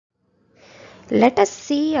Let us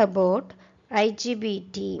see about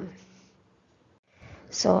IGBT.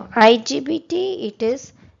 So IGBT, it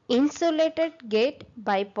is insulated gate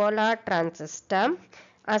bipolar transistor.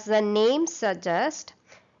 As the name suggests,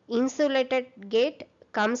 insulated gate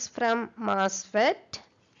comes from MOSFET,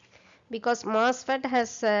 because MOSFET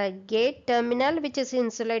has a gate terminal which is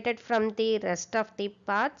insulated from the rest of the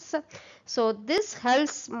parts. So this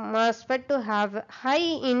helps MOSFET to have high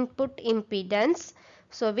input impedance,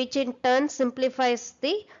 so which in turn simplifies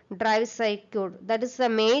the drive circuit. That is the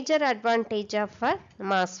major advantage of a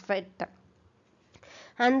MOSFET.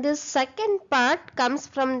 And this second part comes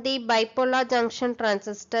from the bipolar junction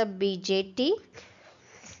transistor BJT.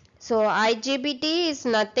 So IGBT is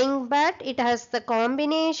nothing but it has the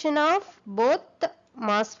combination of both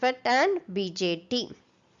MOSFET and BJT.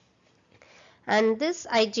 And this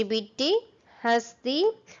IGBT has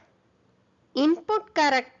the input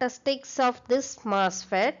characteristics of this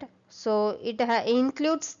MOSFET. So it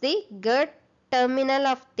includes the gate terminal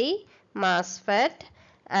of the MOSFET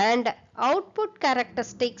and output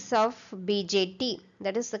characteristics of BJT,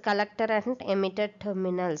 that is the collector and emitter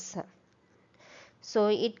terminals. So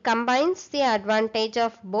it combines the advantage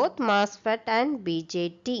of both MOSFET and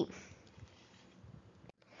BJT.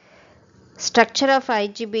 Structure of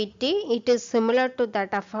IGBT, it is similar to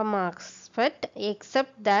that of a MOSFET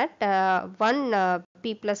except that one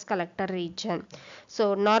P plus collector region.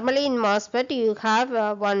 So normally in MOSFET you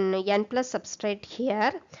have one N plus substrate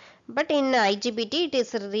here, but in IGBT it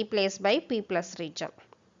is replaced by P plus region.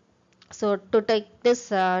 So to take this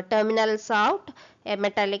terminals out, a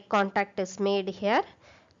metallic contact is made here.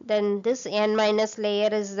 Then this N minus layer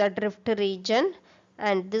is the drift region,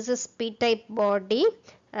 and this is P-type body,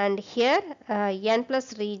 and here N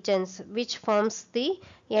plus regions which forms the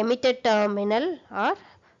emitter terminal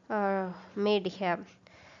are made here.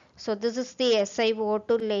 So this is the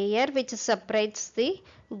SiO2 layer which separates the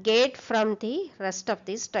gate from the rest of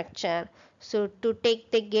the structure. So to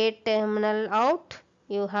take the gate terminal out,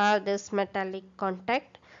 you have this metallic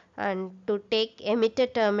contact, and to take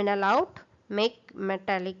emitter terminal out, make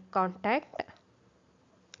metallic contact,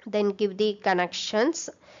 then give the connections.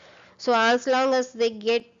 So as long as the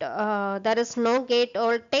gate there is no gate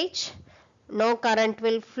voltage, no current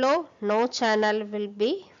will flow, no channel will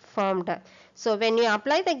be formed. So when you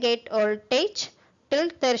apply the gate voltage till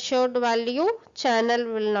threshold value,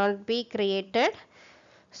 channel will not be created.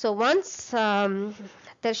 So once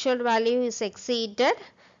threshold value is exceeded,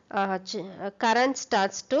 current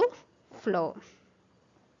starts to flow.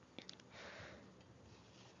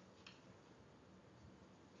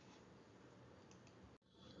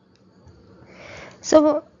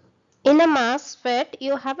 So in a MOSFET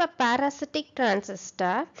you have a parasitic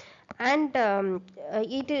transistor, and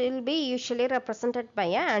it will be usually represented by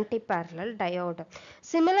an antiparallel diode.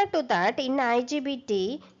 Similar to that, in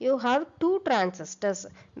IGBT you have two transistors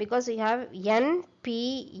because you have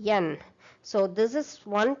NPN. So this is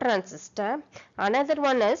one transistor, another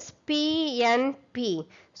one is PNP.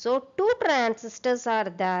 So two transistors are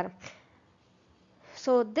there.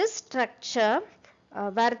 So this structure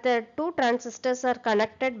where the two transistors are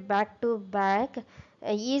connected back to back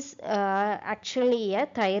is actually a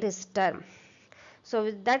thyristor. So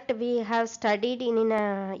with that we have studied in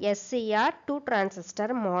a SCR two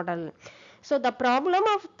transistor model. So the problem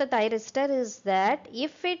of the thyristor is that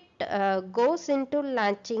if it goes into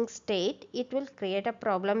latching state, it will create a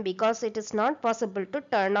problem because it is not possible to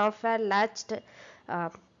turn off a latched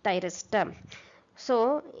thyristor.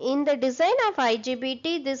 So in the design of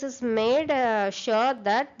IGBT, this is made sure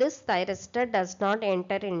that this thyristor does not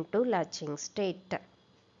enter into latching state.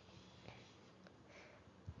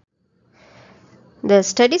 The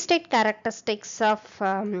steady state characteristics of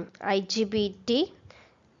IGBT.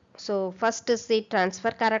 So first is the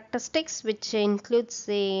transfer characteristics, which includes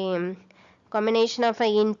the combination of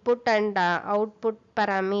input and output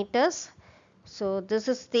parameters. So this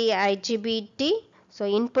is the IGBT. So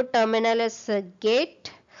input terminal is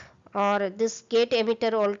gate, or this gate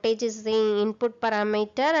emitter voltage is the input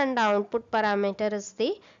parameter, and output parameter is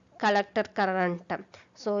the collector current.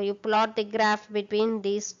 So you plot the graph between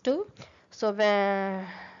these two. So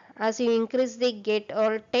as you increase the gate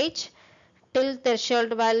voltage till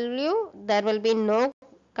threshold value, there will be no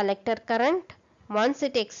collector current. Once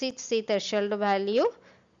it exceeds the threshold value,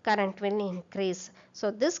 current will increase.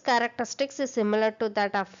 So this characteristics is similar to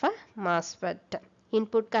that of a MOSFET.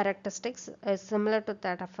 Input characteristics is similar to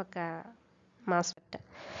that of a MOSFET.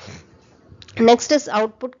 Next is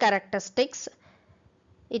output characteristics.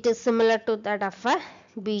 It is similar to that of a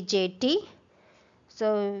BJT.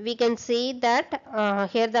 So we can see that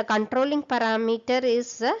here the controlling parameter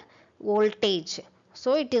is voltage.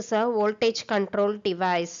 So it is a voltage control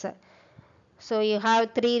device. So you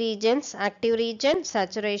have three regions: active region,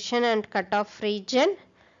 saturation and cutoff region.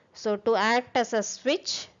 So to act as a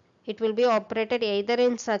switch, it will be operated either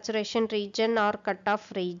in saturation region or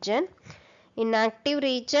cutoff region. In active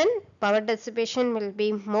region, power dissipation will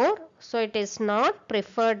be more, so it is not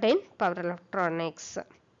preferred in power electronics.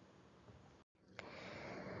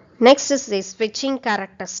 Next is the switching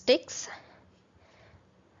characteristics.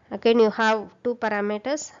 Again, you have two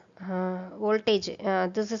parameters. Voltage,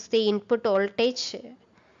 this is the input voltage,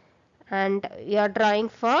 and you are drawing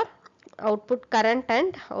for output current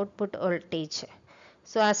and output voltage.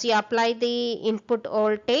 So as you apply the input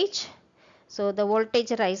voltage, so the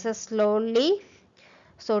voltage rises slowly.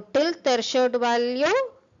 So till threshold value,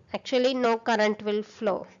 actually no current will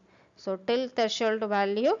flow. So till threshold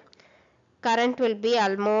value, current will be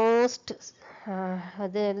almost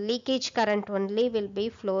the leakage current only will be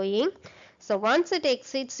flowing. So once it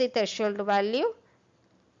exceeds the threshold value,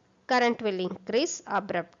 current will increase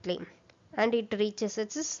abruptly and it reaches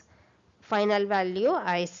its final value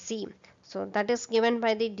IC. So that is given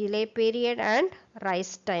by the delay period and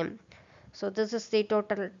rise time. So this is the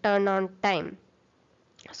total turn on time.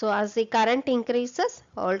 So as the current increases,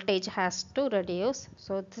 voltage has to reduce.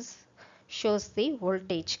 So this shows the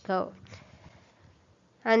voltage curve.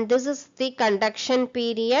 And this is the conduction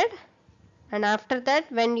period. And after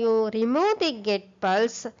that, when you remove the gate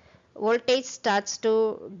pulse, voltage starts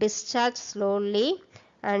to discharge slowly,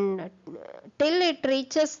 and till it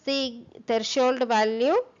reaches the threshold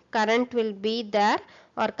value, current will be there,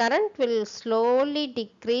 or current will slowly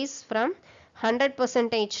decrease from 100%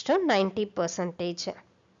 to 90%.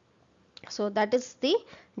 So that is the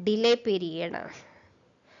delay period.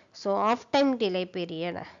 So off time delay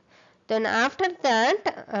period. Then after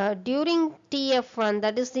that, during TF1,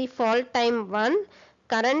 that is the fall time 1,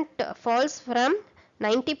 current falls from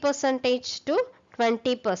 90% to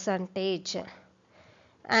 20%.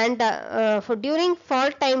 And for during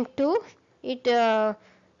fall time 2, it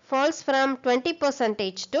falls from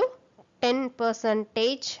 20% to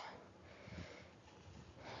 10%.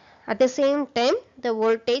 At the same time, the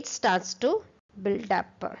voltage starts to build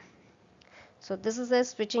up. So this is the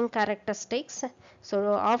switching characteristics.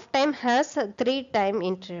 So off time has 3 time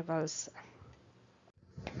intervals.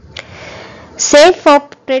 Safe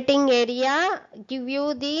operating area give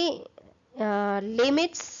you the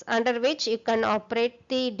limits under which you can operate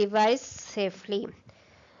the device safely.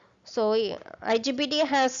 So IGBT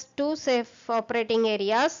has two safe operating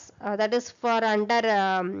areas, that is for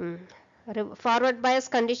under forward bias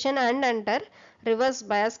condition and under reverse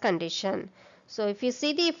bias condition. So if you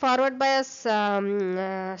see the forward bias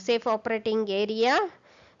safe operating area,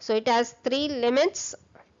 so it has three limits.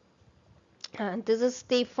 This is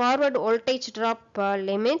the forward voltage drop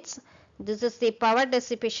limits, this is the power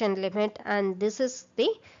dissipation limit, and this is the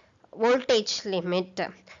voltage limit.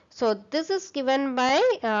 So this is given by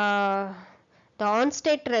the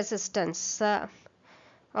on-state resistance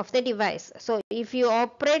of the device. So if you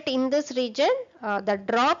operate in this region, the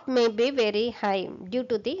drop may be very high due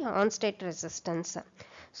to the on-state resistance.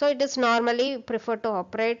 So it is normally preferred to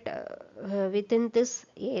operate within this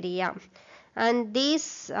area. And these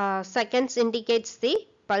seconds indicates the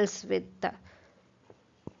pulse width.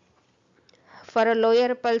 For a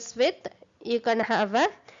lower pulse width, you can have a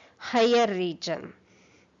higher region.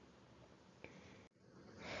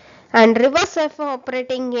 And reverse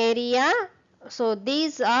operating area, so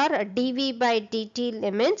these are dV by dt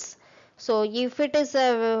limits. So if it is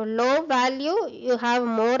a low value, you have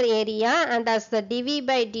more area, and as the dV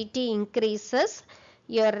by dt increases,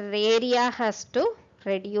 your area has to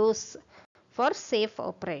reduce for safe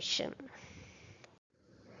operation.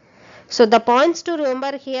 So the points to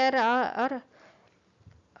remember here are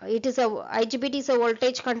it is a IGBT is a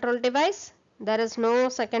voltage control device. There is no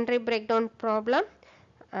secondary breakdown problem,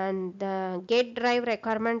 and the gate drive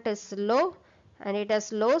requirement is low, and it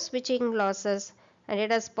has low switching losses, and it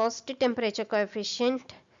has positive temperature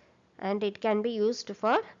coefficient, and it can be used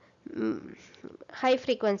for high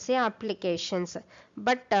frequency applications.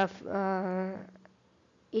 But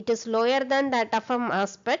it is lower than that of a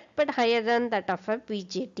MOSFET but higher than that of a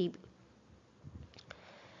BJT.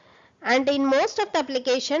 And in most of the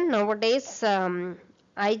application nowadays,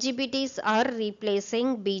 IGBTs are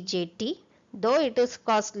replacing BJT, though it is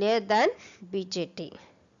costlier than BJT.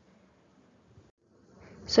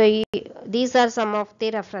 So these are some of the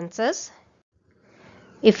references.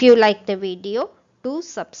 If you like the video, do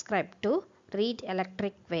subscribe to Read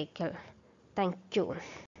Electric Vehicle. Thank you.